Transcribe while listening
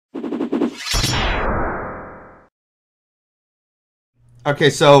Okay,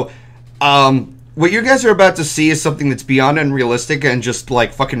 so, what you guys are about to see is something that's beyond unrealistic and just,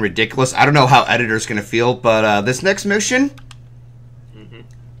 like, fucking ridiculous. I don't know how editors gonna feel, but, this next mission...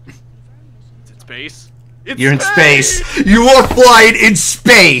 It's in space. You're in space! You are flying in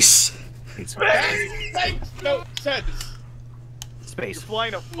space! Space! Makes no sense! Space. You're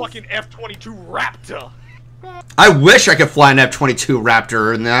flying a fucking F-22 Raptor! I wish I could fly an F-22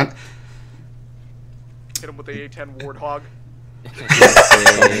 Raptor in that. Hit him with the A-10 Warthog.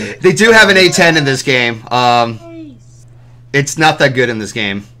 They do have an A-10 in this game. It's not that good in this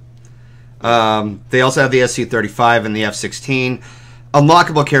game. They also have the SC-35 and the F-16.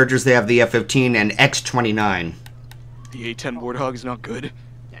 Unlockable characters, they have the F-15 and X-29. The A-10 Warthog is not good.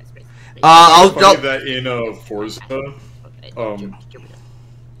 I'll that in Forza,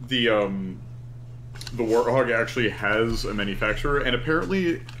 the Warthog actually has a manufacturer, and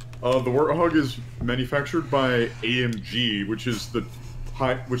apparently the Warthog is manufactured by AMG, which is the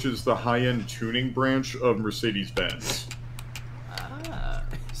high-end tuning branch of Mercedes-Benz.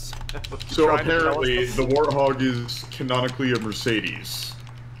 So apparently, the Warthog is canonically a Mercedes.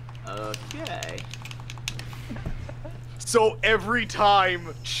 Okay. So every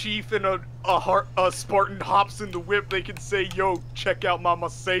time Chief and a Spartan hops in the whip, they can say, "Yo, check out my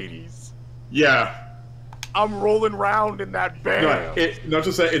Mercedes." Yeah. I'm rolling around in that van. No, not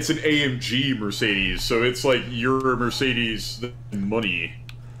just that, it's an AMG Mercedes, so it's like your Mercedes money.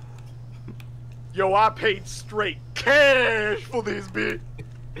 Yo, I paid straight cash for this bitch.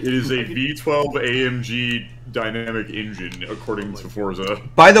 It is a V12 AMG dynamic engine, according to Forza.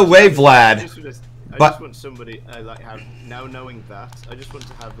 By the way, Vlad... I just want somebody, now knowing that, I just want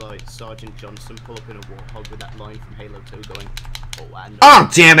to have, like, Sergeant Johnson pull up in a Warthog with that line from Halo 2 going, "Oh, I know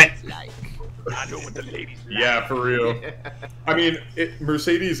damn it! Like. I know what the ladies like." Yeah, for real. I mean,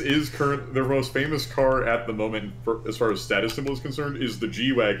 Mercedes is their most famous car at the moment, as far as status symbol is concerned, is the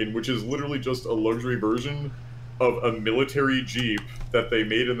G-Wagon, which is literally just a luxury version of a military Jeep that they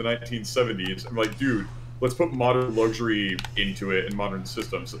made in the 1970s. I'm like, dude, let's put modern luxury into it and modern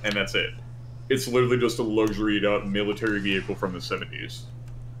systems, and that's it. It's literally just a luxury military vehicle from the 70s.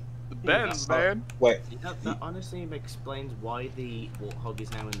 The Benz, man. Wait. That honestly explains why the Warthog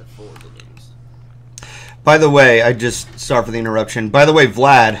is now in the Forza games. By the way, sorry for the interruption. By the way,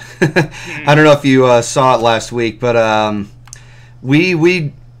 Vlad, I don't know if you saw it last week, but I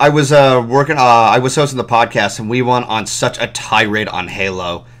was I was hosting the podcast, and we went on such a tirade on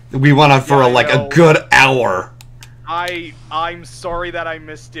Halo. We went on for a good hour. I'm sorry that I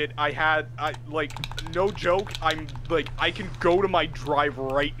missed it. No joke, I can go to my drive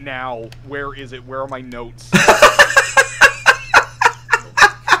right now. Where is it? Where are my notes?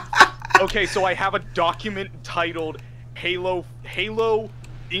 Okay, so I have a document titled Halo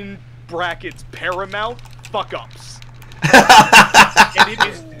in brackets Paramount fuck-ups. And it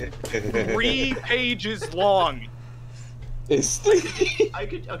is 3 pages long.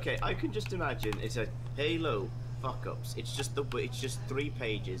 I could just imagine it's a Halo fuck-ups. It's just 3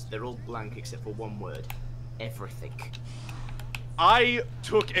 pages. They're all blank except for one word. Everything. I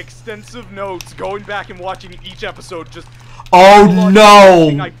took extensive notes going back and watching each episode. Just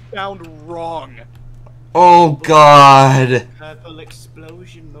no! I found wrong. Oh god! Purple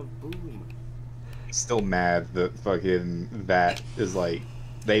explosion of boom. Still mad that that is like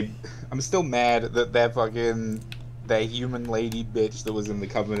I'm still mad that that human lady bitch that was in the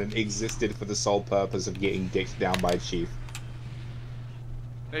Covenant existed for the sole purpose of getting dicked down by Chief.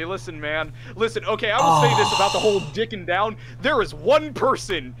 Hey, listen, man. Listen, okay, I will say this about the whole dicking down. There is one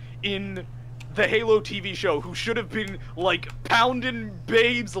person in the Halo TV show who should have been, like, pounding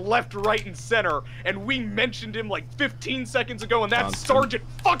babes left, right, and center, and we mentioned him, like, 15 seconds ago, and that's Sergeant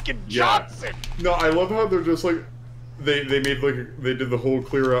fucking Johnson! No, I love how they're just, like, they did the whole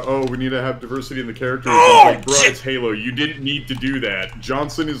clear out, we need to have diversity in the characters. Like, bro, it's Halo. You didn't need to do that.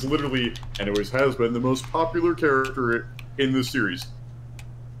 Johnson is literally, and always has been, the most popular character in the series.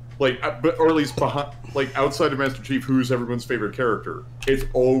 Like, or at least outside of Master Chief, who's everyone's favorite character? It's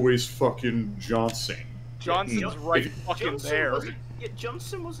always fucking Johnson. Johnson's fucking there.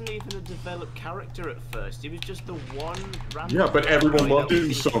 Johnson wasn't even a developed character at first. He was just the one random. Yeah, but everyone loved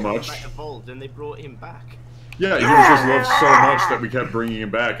him so much. That evolved, and they brought him back. Yeah, he was just loved so much that we kept bringing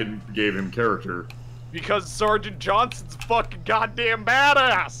him back and gave him character. Because Sergeant Johnson's fucking goddamn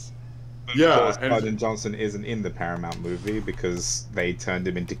badass. Yeah, and Sergeant Johnson isn't in the Paramount movie because they turned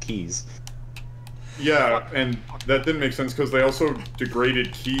him into Keys. Yeah, and that didn't make sense because they also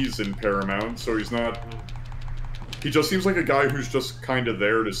degraded Keys in Paramount, so he's not... He just seems like a guy who's just kind of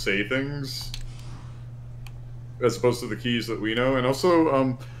there to say things, as opposed to the Keys that we know. And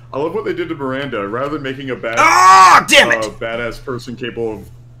also, I love what they did to Miranda. Rather than making a badass person capable of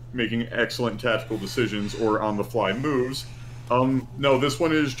making excellent tactical decisions or on-the-fly moves, no, this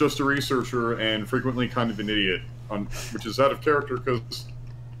one is just a researcher and frequently kind of an idiot, which is out of character because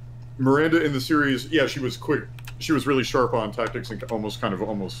Miranda in the series, yeah, she was quick. She was really sharp on tactics and almost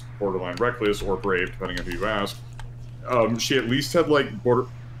borderline reckless or brave, depending on who you ask. She at least had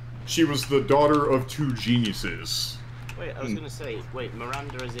she was the daughter of two geniuses. Wait, I was gonna say,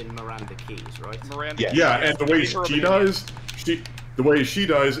 Miranda is in Miranda Keys, right? Miranda. Yeah, and the way she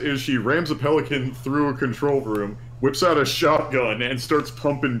dies is she rams a pelican through a control room, whips out a shotgun, and starts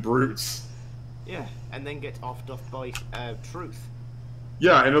pumping brutes. Yeah, and then gets offed off by Truth.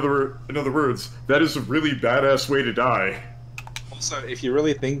 Yeah, in other words, that is a really badass way to die. Also, if you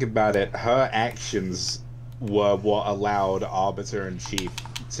really think about it, her actions were what allowed Arbiter and Chief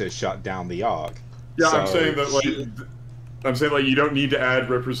to shut down the Ark. Yeah, so I'm saying that you don't need to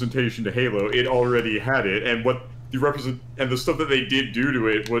add representation to Halo. It already had it, and the stuff that they did do to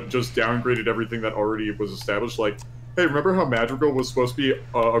it would just downgraded everything that already was established. Like, hey, remember how Madrigal was supposed to be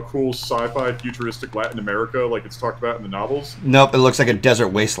a cool sci-fi futuristic Latin America, like it's talked about in the novels? Nope, it looks like a desert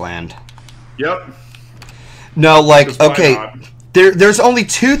wasteland. Yep. No, okay, there's only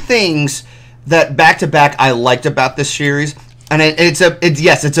two things that back to back I liked about this series, and it's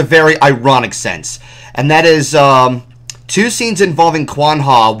a very ironic sense, and that is two scenes involving Quan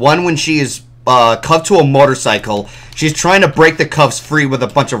Ha. One when she is cuffed to a motorcycle. She's trying to break the cuffs free with a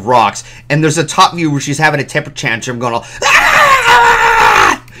bunch of rocks, and there's a top view where she's having a temper tantrum going all,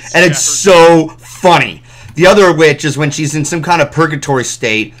 ah! And it's so funny. The other of which is when she's in some kind of purgatory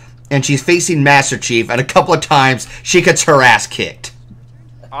state, and she's facing Master Chief, and a couple of times she gets her ass kicked.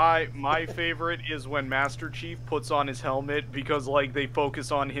 My favorite is when Master Chief puts on his helmet, because they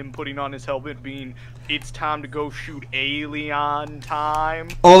focus on him putting on his helmet being it's time to go shoot alien time.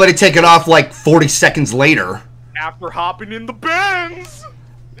 Only to take it off 40 seconds later. After hopping in the Benz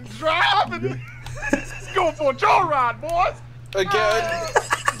and driving, going for a joyride, boys. Again,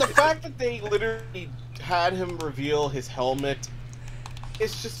 the fact that they literally had him reveal his helmet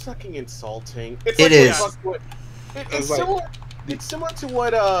is just fucking insulting. It's similar to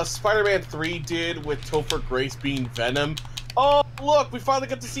what Spider-Man 3 did with Topher Grace being Venom. Oh, look, we finally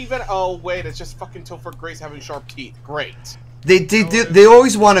got to see Venom. Oh, wait, it's just fucking Topher Grace having sharp teeth. Great. They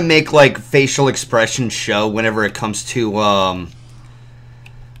always want to make facial expressions show whenever it comes to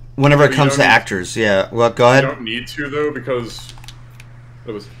actors. Yeah, well, go ahead. You don't need to though, because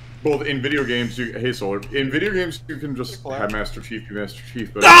both in video games. Hey, Solar. In video games, you can just have Master Chief be Master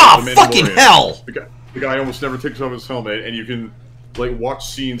Chief. But fucking hell! The guy almost never takes off his helmet, and you can watch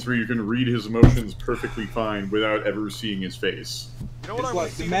scenes where you can read his emotions perfectly fine without ever seeing his face. You know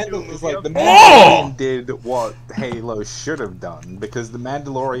what the Mandalorian did what Halo should have done, because the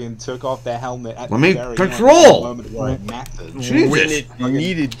Mandalorian took off their helmet at the very end, the moment where it mattered. When it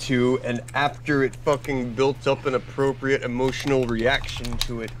needed to, and after it fucking built up an appropriate emotional reaction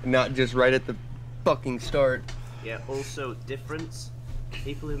to it, not just right at the fucking start. Yeah, also, difference,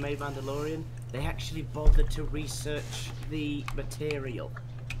 people who made Mandalorian, they actually bothered to research the material.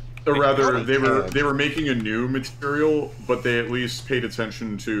 Or rather, they were making a new material, but they at least paid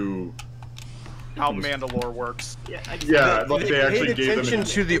attention to how Mandalore works. Yeah, they actually paid attention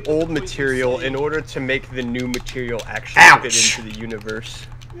to the old material in order to make the new material actually fit into the universe.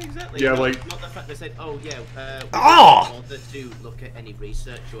 Exactly. Yeah, not the fact they said, oh yeah, we don't bother to look at any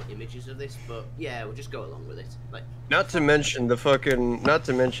research or images of this, but yeah, we'll just go along with it. Not to mention fucking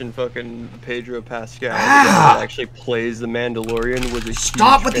Pedro Pascal that actually plays the Mandalorian was a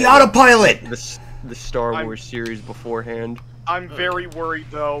Stop with the autopilot! The Star Wars series beforehand. I'm very worried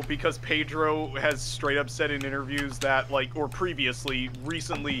though, because Pedro has straight up said in interviews that, or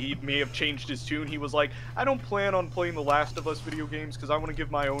recently, he may have changed his tune. He was like, I don't plan on playing the Last of Us video games because I want to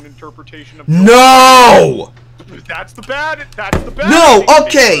give my own interpretation of No! That's the bad. No,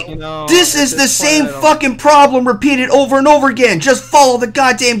 okay. This is the same fucking problem repeated over and over again. Just follow the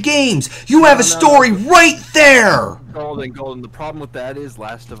goddamn games. You have a story right there. Golden. The problem with that is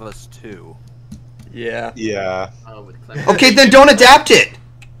Last of Us 2. Yeah. Okay, then don't adapt it.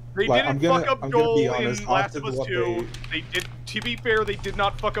 They didn't fuck up Joel in Last of Us 2. They did. To be fair, they did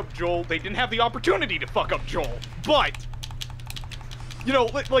not fuck up Joel. They didn't have the opportunity to fuck up Joel. But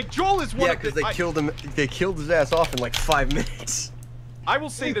Joel is one. Yeah, because they killed him. They killed his ass off in 5 minutes. I will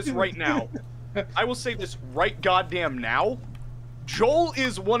say this right now. I will say this right goddamn now. Joel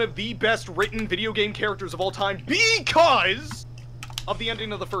is one of the best written video game characters of all time because of the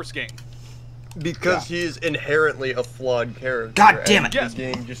ending of the first game. Because he is inherently a flawed character. God damn it! And the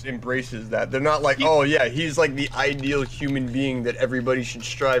game just embraces that. They're not like, oh yeah, he's like the ideal human being that everybody should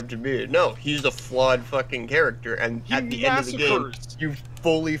strive to be. No, he's a flawed fucking character, and at the end of the game, you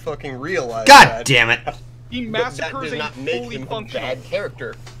fully fucking realize God damn it! He massacres a fully functional bad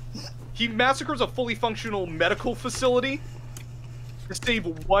character. He massacres a fully functional medical facility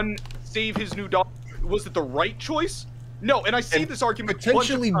to save his new daughter. Was it the right choice? No, and I see this argument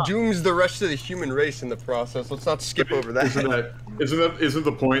potentially dooms the rest of the human race in the process. Let's not skip over that. Isn't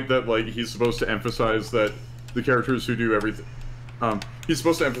the point that like he's supposed to emphasize that the characters who do everything? He's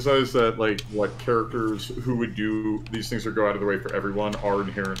supposed to emphasize that like what characters who would do these things or go out of the way for everyone are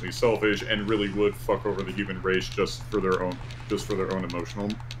inherently selfish and really would fuck over the human race just for their own emotional.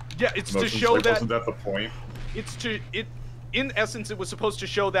 Yeah, it's emotions. To show like, that. Wasn't that the point? In essence, it was supposed to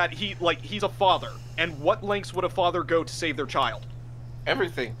show that he's a father, and what lengths would a father go to save their child?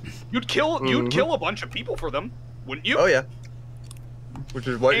 Everything. You'd kill a bunch of people for them, wouldn't you? Oh yeah. Which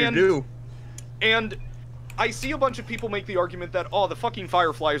is what you do. And I see a bunch of people make the argument that the fucking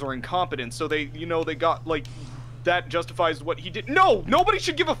Fireflies are incompetent, so they got like that justifies what he did. No, nobody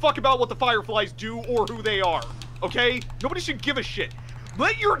should give a fuck about what the Fireflies do or who they are. Okay? Nobody should give a shit.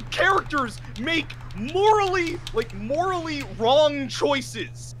 Let your characters make morally wrong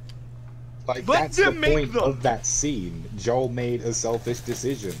choices. Like, Let that's them the point them. of that scene. Joel made a selfish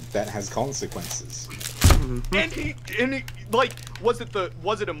decision that has consequences. And he was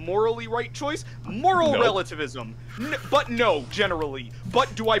it a morally right choice? Moral relativism. But no, generally.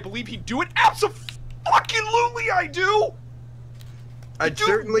 But do I believe he'd do it? Absolutely I do! I'd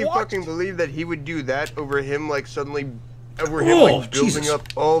certainly fucking believe that he would do that over him building up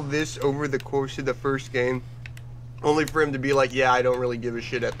all this over the course of the first game, only for him to be like, yeah, I don't really give a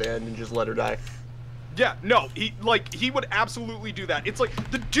shit at the end and just let her die. Yeah, no, he would absolutely do that. It's like,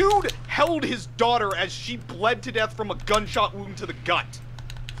 the dude held his daughter as she bled to death from a gunshot wound to the gut.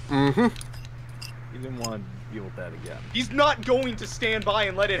 Mm-hmm. He didn't want to deal with that again. He's not going to stand by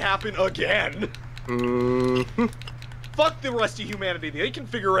and let it happen again. Mm-hmm. Fuck the rest of humanity. They can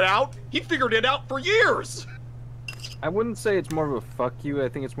figure it out. He figured it out for years. I wouldn't say it's more of a fuck you. I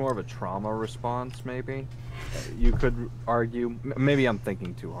think it's more of a trauma response, maybe. You could argue. Maybe I'm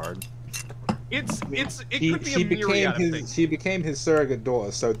thinking too hard. It could be a myriad of things. She became his surrogate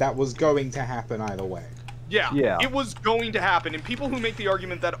daughter, so that was going to happen either way. Yeah, it was going to happen, and people who make the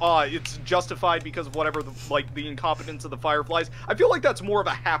argument that it's justified because of whatever the incompetence of the Fireflies, I feel like that's more of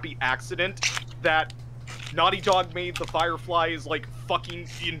a happy accident that Naughty Dog made the Fireflies like fucking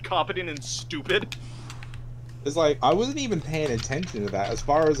incompetent and stupid. It's like, I wasn't even paying attention to that. As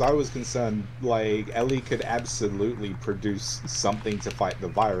far as I was concerned, like, Ellie could absolutely produce something to fight the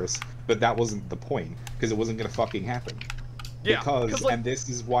virus, but that wasn't the point, because it wasn't going to fucking happen. Yeah, because, and this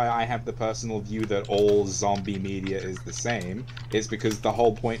is why I have the personal view that all zombie media is the same, is because the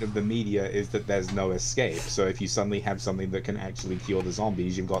whole point of the media is that there's no escape. So if you suddenly have something that can actually cure the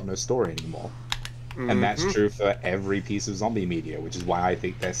zombies, you've got no story anymore. And that's true for every piece of zombie media, which is why I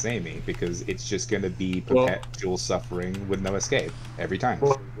think they're samey, because it's just going to be perpetual suffering with no escape every time.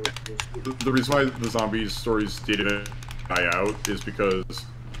 Well, the reason why the zombies stories didn't die out is because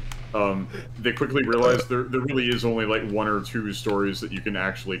they quickly realized there really is only like one or two stories that you can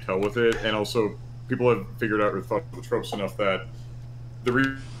actually tell with it, and also people have figured out or thought the tropes enough that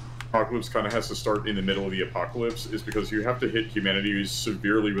the apocalypse kind of has to start in the middle of the apocalypse, is because you have to hit humanity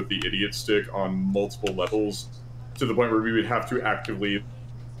severely with the idiot stick on multiple levels, to the point where we would have to actively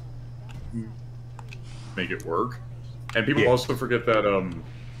make it work. And people also forget that,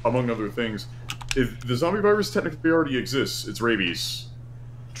 among other things, if the zombie virus technically already exists, it's rabies.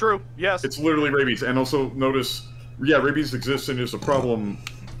 True, yes. It's literally rabies. And also notice, rabies exists and is a problem,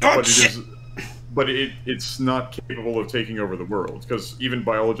 but it's not capable of taking over the world, because even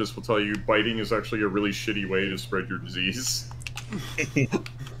biologists will tell you biting is actually a really shitty way to spread your disease.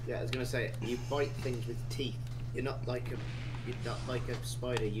 Yeah, I was gonna say, you bite things with teeth. You're not like a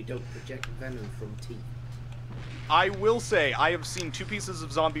spider. You don't project venom from teeth. I will say, I have seen two pieces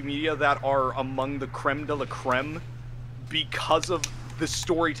of zombie media that are among the creme de la creme because of the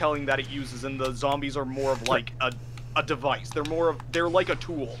storytelling that it uses, and the zombies are more of like a device. They're like a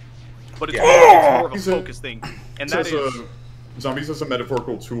tool. But it's more of a focus thing, and that is... Zombies as a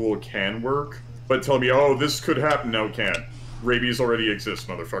metaphorical tool can work, but tell me, oh, this could happen. No, it can't. Rabies already exists,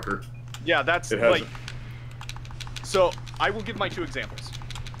 motherfucker. Yeah, that's like... So, I will give my two examples.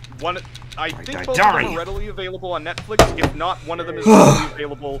 One, I think both of them are readily available on Netflix. If not, one of them is readily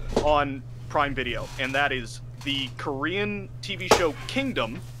available on Prime Video, and that is the Korean TV show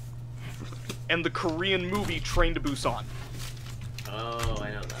Kingdom and the Korean movie Train to Busan. Oh,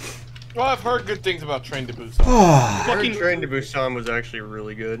 I know that. Well, I've heard good things about Train to Busan. I heard Fucking Train to Busan was actually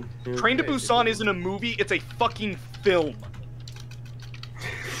really good. Train to Busan isn't a movie; it's a fucking film.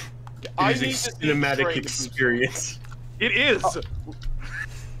 I It is need a to see cinematic Train to experience. It is.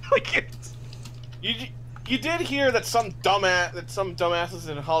 Like it's. You did hear that some dumbasses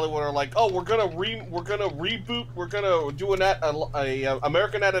in Hollywood are like, oh, we're gonna reboot, we're gonna do a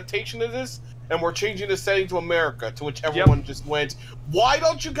American adaptation of this, and we're changing the setting to America. To which everyone just went, why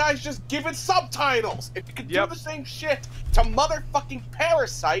don't you guys just give it subtitles? If you could do the same shit to motherfucking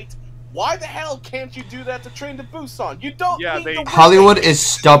Parasite, why the hell can't you do that to Train to Busan? You don't. Yeah, need to Hollywood is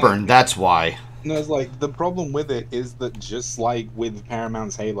stubborn. That's why. No, it's like the problem with it is that just like with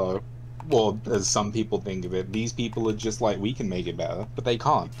Paramount's Halo, well, as some people think of it, these people are just like, we can make it better, but they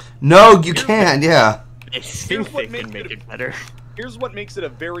can't. No, you can't. Yeah. I think they can make it better. Here's what makes it a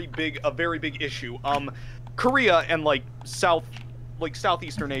very big issue. Korea and like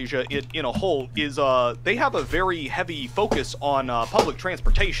Southeastern Asia in a whole is they have a very heavy focus on public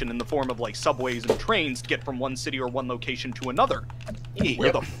transportation in the form of like subways and trains to get from one city or one location to another.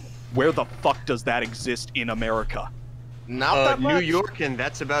 Where the fuck does that exist in America? Not that much. New York, and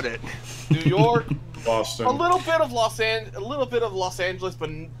that's about it. New York, Boston. a little bit of Los Angeles, but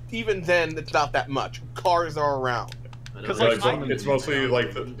even then, it's not that much. Cars are around. Because Yeah, like, it's mostly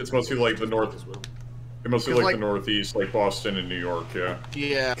like the north. It's mostly like the Northeast, like Boston and New York. Yeah.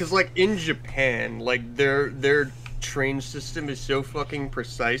 Yeah. Because like in Japan, like their train system is so fucking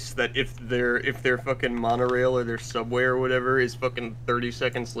precise that if their fucking monorail or their subway or whatever is fucking 30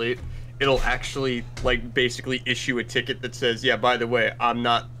 seconds late, it'll actually like basically issue a ticket that says, yeah, by the way, I'm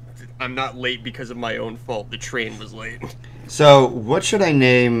not late because of my own fault. The train was late. So, what should I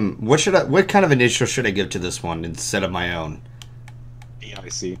name? What kind of initial should I give to this one instead of my own?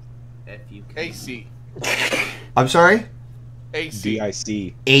 DIC. AC. I'm sorry? AC.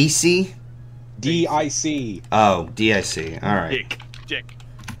 DIC. AC? DIC. Oh, DIC. All right. Dick.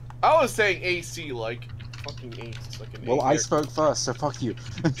 I was saying AC like fucking ace. Like an Well, A I there. spoke first, so fuck you.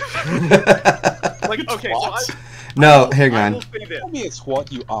 Like, okay, so No, hang I on. will say this. Tell me it's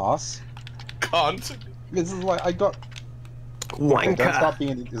what you ass. Cunt. This is like, I got... Wanker. Don't stop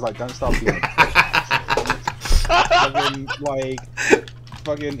being... It's like, don't stop being... fucking, like...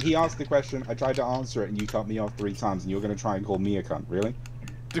 Fucking, he asked the question, I tried to answer it, and you cut me off 3 times, and you're gonna try and call me a cunt, really?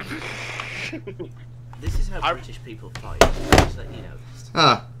 This is how British people fight. Just let you know.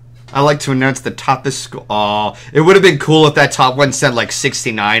 Huh. I like to announce the toppest score. Oh, it would have been cool if that top one said like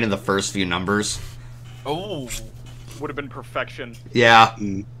 69 in the first few numbers. Oh, would have been perfection. Yeah.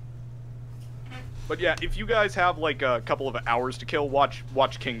 But yeah, if you guys have like a couple of hours to kill, watch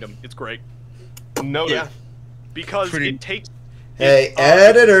Kingdom. It's great. Noted. Yeah. Because it takes... Hey,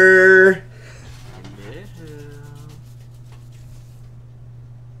 editor!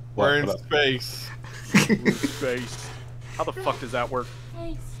 We're in What? space. Space. How the fuck does that work?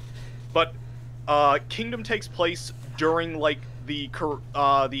 But Kingdom takes place during like the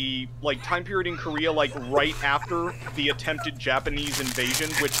like time period in Korea, like right after the attempted Japanese invasion,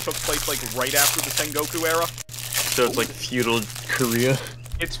 which took place like right after the Sengoku era. So it's like feudal Korea.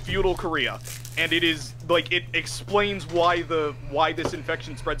 It's feudal Korea, and it is like it explains why this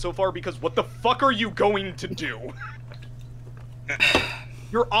infection spread so far. Because what the fuck are you going to do?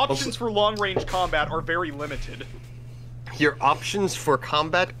 Your options for long-range combat are very limited. Your options for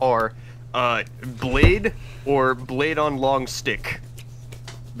combat are blade or blade on long stick.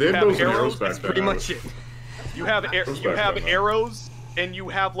 They You had have those in arrows, arrows back That's then. pretty much it. You have arrows, and you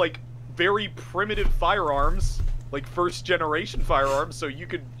have like very primitive firearms, like first-generation firearms. So you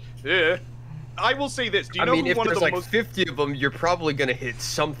could. I will say this. Do you I know mean, who if one of there's the like most? 50 of them, you're probably gonna hit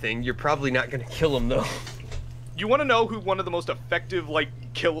something. You're probably not gonna kill them though. You want to know who one of the most effective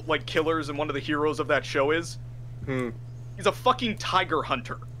killers and one of the heroes of that show is? He's a fucking tiger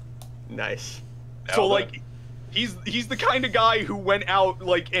hunter. Nice. So like, he's the kind of guy who went out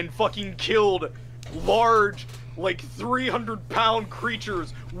like and fucking killed large, like 300-pound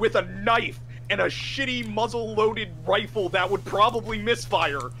creatures with a knife and a shitty muzzle-loaded rifle that would probably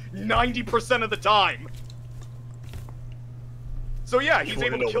misfire 90% of the time. So yeah, he's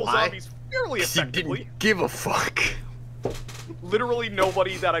able to kill zombies fairly He effectively. didn't give a fuck. Literally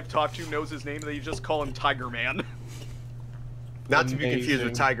nobody that I've talked to knows his name. They just call him Tiger Man. Not to be confused with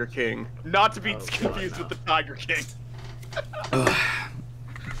Amazing. Tiger King. Not to be confused with the Tiger King.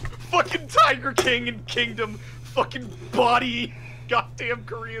 Fucking Tiger King and Kingdom. Fucking body. Goddamn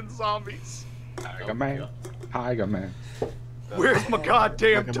Korean zombies. Tiger man. Tiger man. Where's my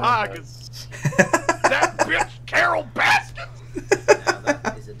goddamn tigers? That bitch Carol Baskin. Now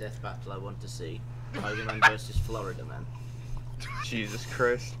that is a death battle I want to see. Tiger Man versus Florida Man. Jesus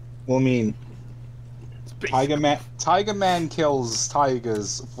Christ. Well, I mean, Tiger Man kills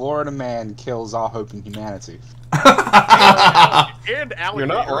tigers. Florida Man kills our hope in humanity. And alligator. You're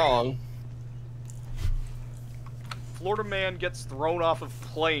not wrong. Florida man gets thrown off of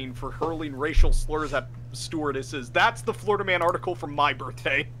plane for hurling racial slurs at stewardesses. That's the Florida Man article from my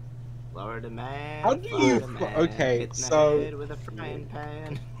birthday. Florida man. How do you? Okay, so with a frying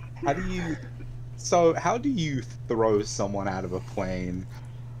pan. how do you? So how do you throw someone out of a plane?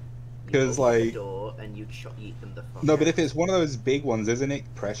 Because You open the like, door and you eat them the fuck no, but out. if it's one of those big ones, isn't it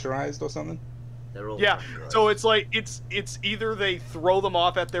pressurized or something? They're all Yeah, pressurized. so it's like it's either they throw them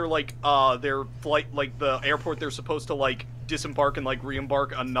off at their their flight, like the airport they're supposed to like disembark and like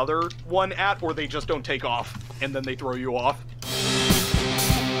re-embark another one at, or they just don't take off and then they throw you off.